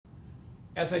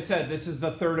as I said, this is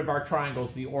the third of our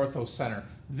triangles, the orthocenter.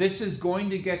 This is going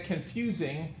to get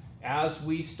confusing as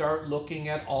we start looking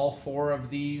at all four of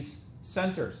these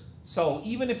centers. So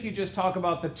even if you just talk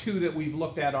about the two that we've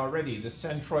looked at already, the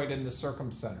centroid and the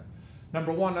circumcenter,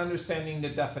 number one, understanding the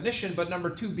definition, but number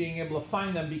two, being able to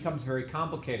find them becomes very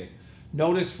complicated.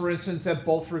 Notice, for instance, that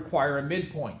both require a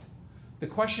midpoint. The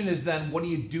question is then, what do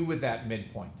you do with that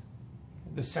midpoint?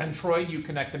 The centroid, you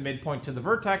connect the midpoint to the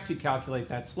vertex, you calculate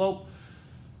that slope.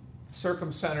 The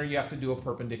circumcenter, you have to do a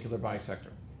perpendicular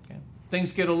bisector. Okay?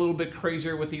 Things get a little bit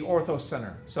crazier with the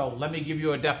orthocenter. So let me give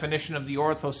you a definition of the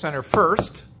orthocenter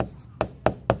first.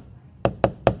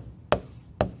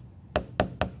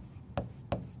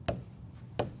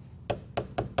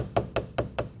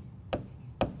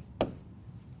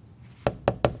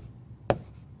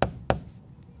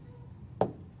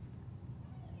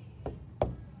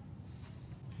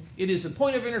 It is the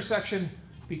point of intersection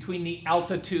between the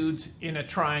altitudes in a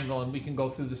triangle, and we can go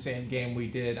through the same game we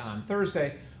did on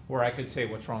Thursday, where I could say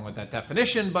what's wrong with that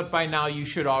definition, but by now you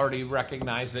should already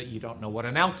recognize that you don't know what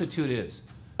an altitude is.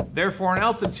 Therefore, an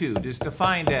altitude is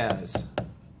defined as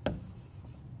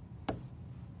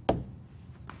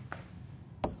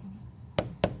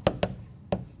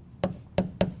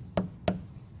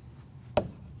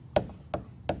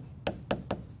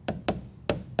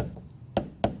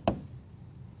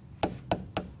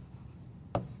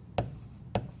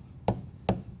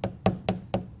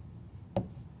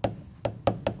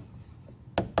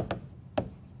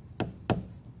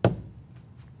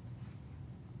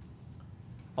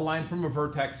a line from a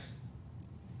vertex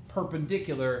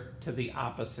perpendicular to the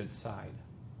opposite side,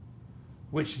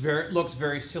 which looks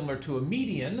very similar to a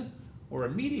median, where a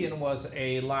median was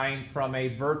a line from a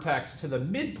vertex to the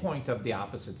midpoint of the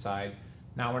opposite side.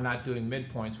 Now we're not doing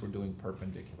midpoints, we're doing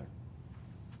perpendicular.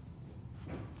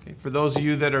 Okay, for those of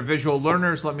you that are visual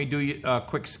learners, let me do a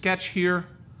quick sketch here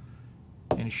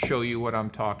and show you what I'm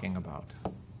talking about.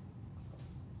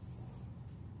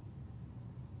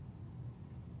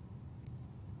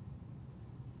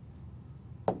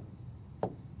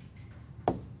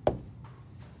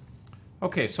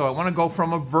 Okay, so I want to go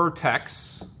from a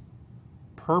vertex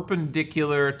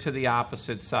perpendicular to the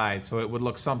opposite side. So it would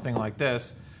look something like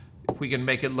this. If we can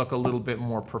make it look a little bit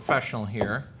more professional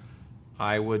here,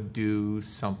 I would do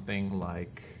something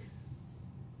like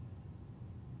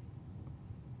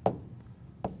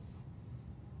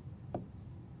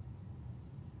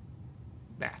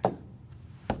that.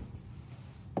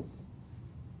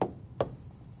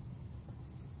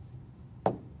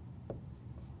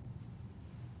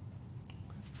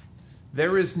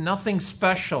 There is nothing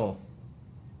special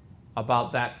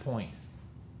about that point.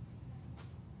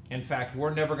 In fact,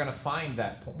 we're never going to find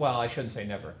that point. Well, I shouldn't say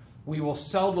never. We will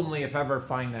seldomly, if ever,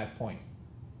 find that point.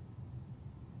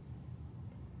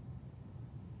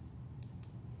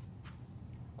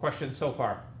 Questions so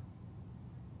far?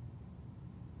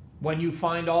 When you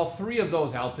find all three of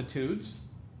those altitudes,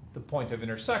 the point of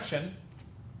intersection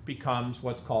becomes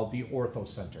what's called the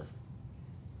orthocenter.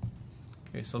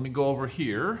 Okay, so let me go over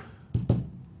here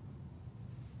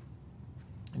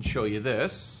and show you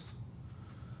this.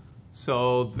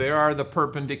 So there are the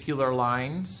perpendicular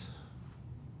lines.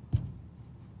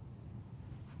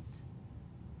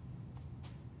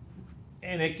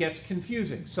 And it gets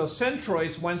confusing. So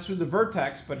centroids went through the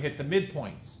vertex but hit the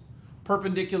midpoints.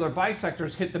 Perpendicular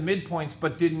bisectors hit the midpoints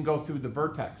but didn't go through the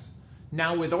vertex.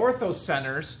 Now with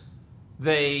orthocenters,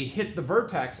 they hit the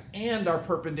vertex and are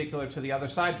perpendicular to the other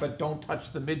side but don't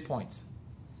touch the midpoints.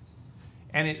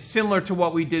 And it's similar to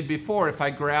what we did before. If I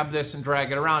grab this and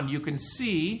drag it around, you can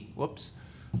see, whoops,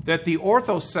 that the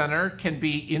orthocenter can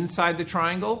be inside the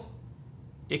triangle,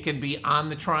 it can be on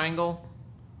the triangle,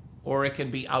 or it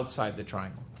can be outside the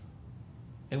triangle.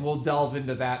 And we'll delve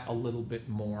into that a little bit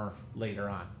more later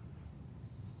on.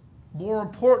 More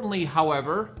importantly,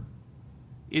 however,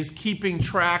 is keeping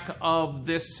track of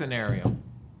this scenario.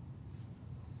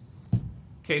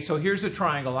 Okay, so here's a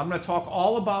triangle. I'm going to talk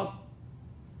all about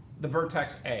the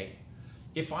vertex A.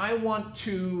 If I want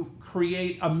to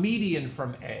create a median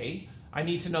from A, I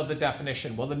need to know the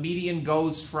definition. Well, the median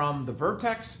goes from the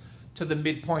vertex to the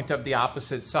midpoint of the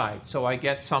opposite side. So I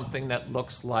get something that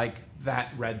looks like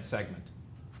that red segment.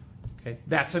 Okay,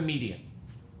 that's a median.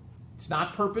 It's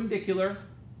not perpendicular.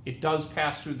 It does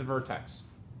pass through the vertex.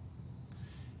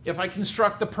 If I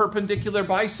construct the perpendicular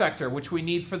bisector, which we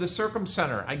need for the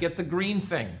circumcenter, I get the green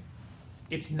thing.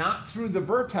 It's not through the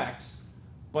vertex,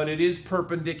 but it is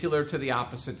perpendicular to the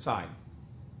opposite side.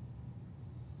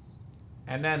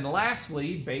 And then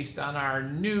lastly, based on our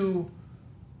new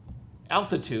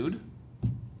altitude,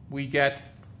 we get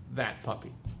that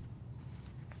puppy.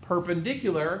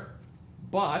 Perpendicular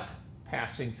but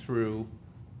passing through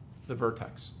the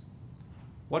vertex.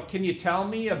 What can you tell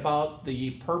me about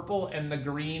the purple and the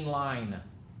green line?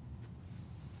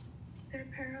 They're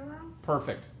parallel?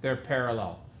 Perfect. They're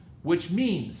parallel, which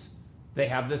means they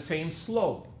have the same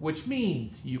slope, which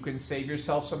means you can save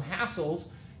yourself some hassles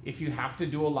if you have to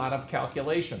do a lot of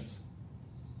calculations.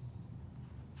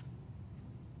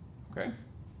 Okay?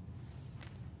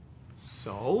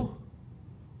 So,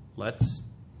 let's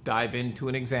dive into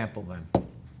an example then.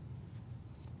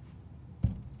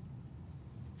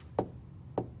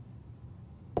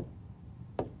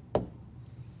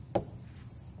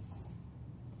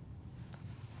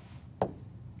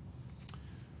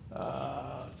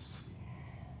 Let's see.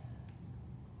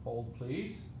 Hold,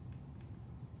 please.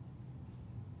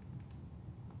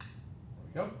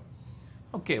 There we go.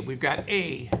 Okay, we've got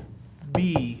A,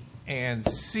 B, and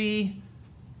C.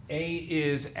 A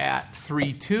is at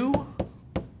 3, 2.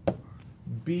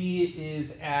 B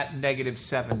is at negative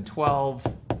 7, 12.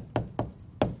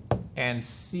 And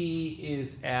C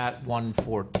is at 1,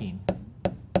 14.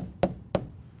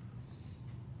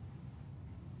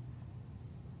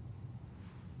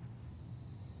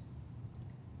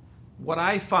 What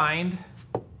I find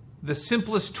the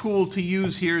simplest tool to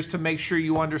use here is to make sure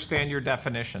you understand your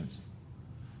definitions.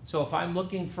 So if I'm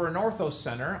looking for an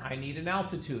orthocenter, I need an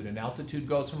altitude. An altitude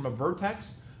goes from a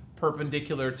vertex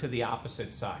perpendicular to the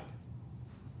opposite side.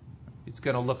 It's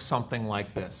going to look something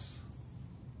like this.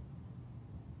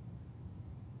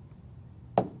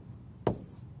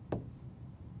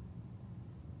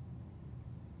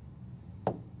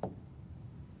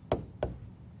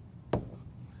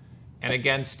 And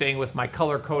again, staying with my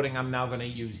color coding, I'm now going to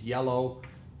use yellow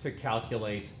to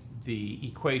calculate the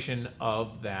equation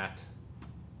of that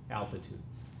altitude.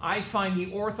 I find the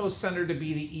orthocenter to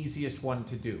be the easiest one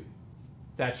to do.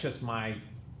 That's just my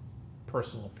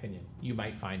personal opinion. You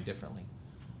might find differently.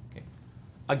 Okay.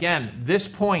 Again, this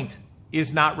point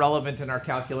is not relevant in our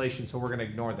calculation, so we're going to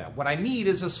ignore that. What I need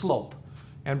is a slope.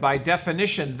 And by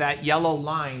definition, that yellow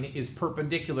line is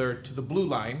perpendicular to the blue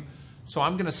line. So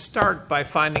I'm going to start by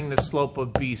finding the slope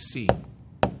of BC.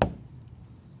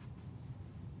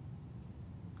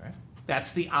 Okay.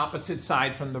 That's the opposite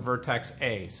side from the vertex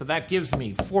A. So that gives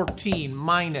me 14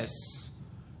 minus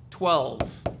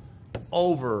 12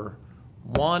 over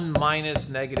 1 minus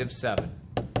negative 7,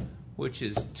 which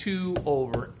is 2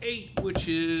 over 8, which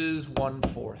is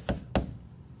 1/4.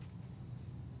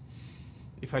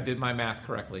 If I did my math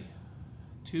correctly.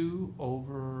 2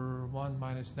 over 1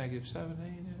 minus negative 7,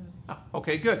 8.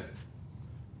 Okay, good.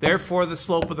 Therefore, the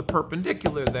slope of the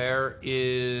perpendicular there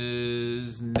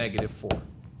is negative 4.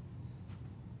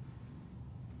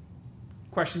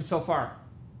 Questions so far?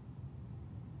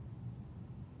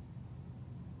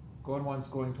 Going once,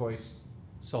 going twice.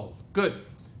 Sold. Good.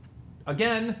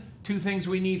 Again, two things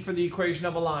we need for the equation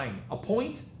of a line. A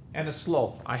point and a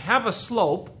slope. I have a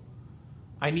slope.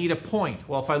 I need a point.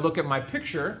 Well, if I look at my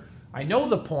picture, I know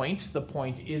the point. The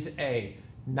point is A.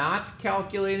 Not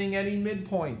calculating any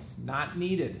midpoints. Not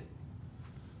needed.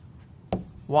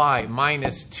 Y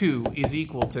minus 2 is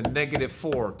equal to negative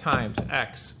 4 times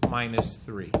x minus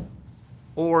 3.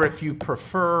 Or if you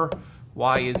prefer,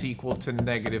 y is equal to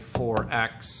negative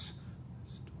 4x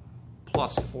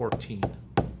plus 14.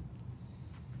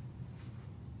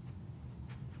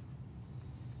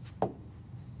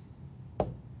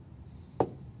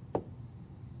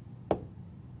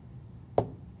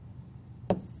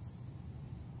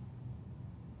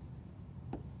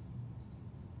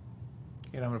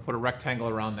 And I'm going to put a rectangle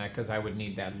around that because I would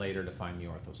need that later to find the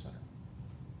orthocenter.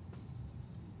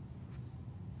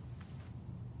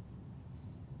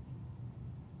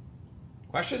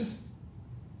 Questions?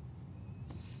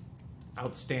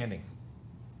 Outstanding.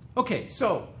 Okay,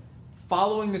 so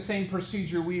following the same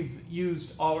procedure we've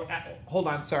used all... Hold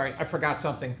on, sorry, I forgot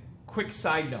something. Quick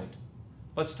side note.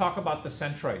 Let's talk about the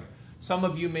centroid. Some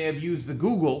of you may have used the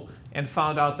Google and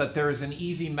found out that there is an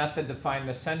easy method to find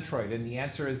the centroid, and the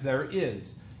answer is there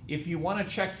is. If you want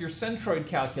to check your centroid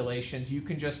calculations, you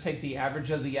can just take the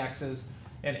average of the x's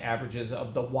and averages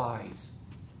of the y's.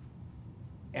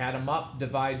 Add them up,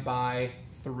 divide by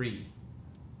 3.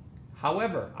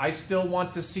 However, I still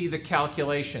want to see the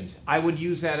calculations. I would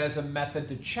use that as a method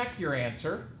to check your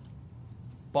answer,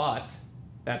 but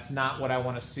that's not what I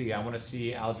want to see. I want to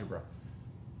see algebra.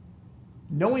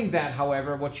 Knowing that,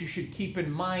 however, what you should keep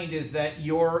in mind is that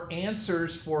your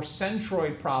answers for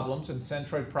centroid problems, and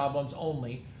centroid problems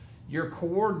only, your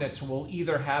coordinates will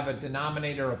either have a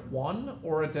denominator of 1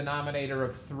 or a denominator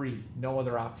of 3. No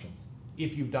other options,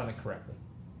 if you've done it correctly.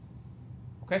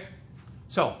 Okay?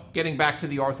 So, getting back to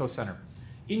the orthocenter.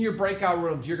 In your breakout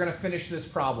rooms, you're going to finish this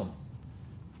problem.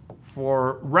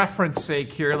 For reference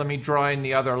sake here, let me draw in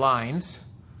the other lines.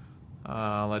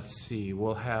 Let's see,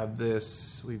 we'll have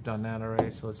this, we've done that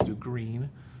already, so let's do green.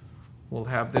 We'll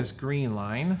have this green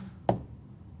line.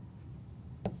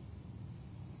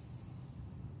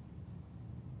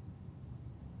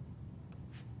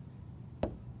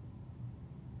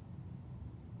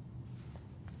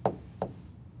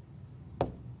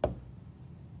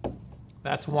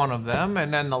 That's one of them.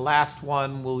 And then the last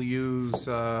one we'll use,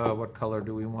 what color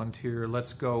do we want here?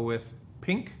 Let's go with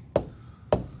pink.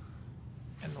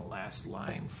 And the last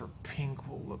line for pink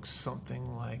will look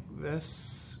something like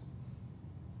this.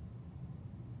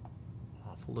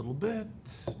 Off a little bit.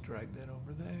 Drag that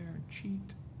over there and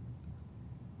cheat.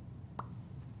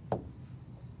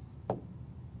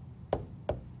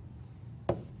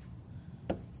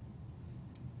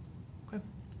 Okay.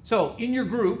 So in your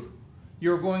group,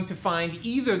 you're going to find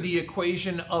either the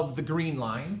equation of the green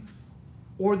line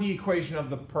or the equation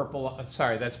of the purple,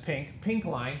 sorry, that's pink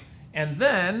line, and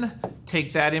then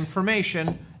take that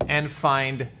information and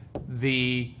find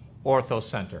the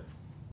orthocenter.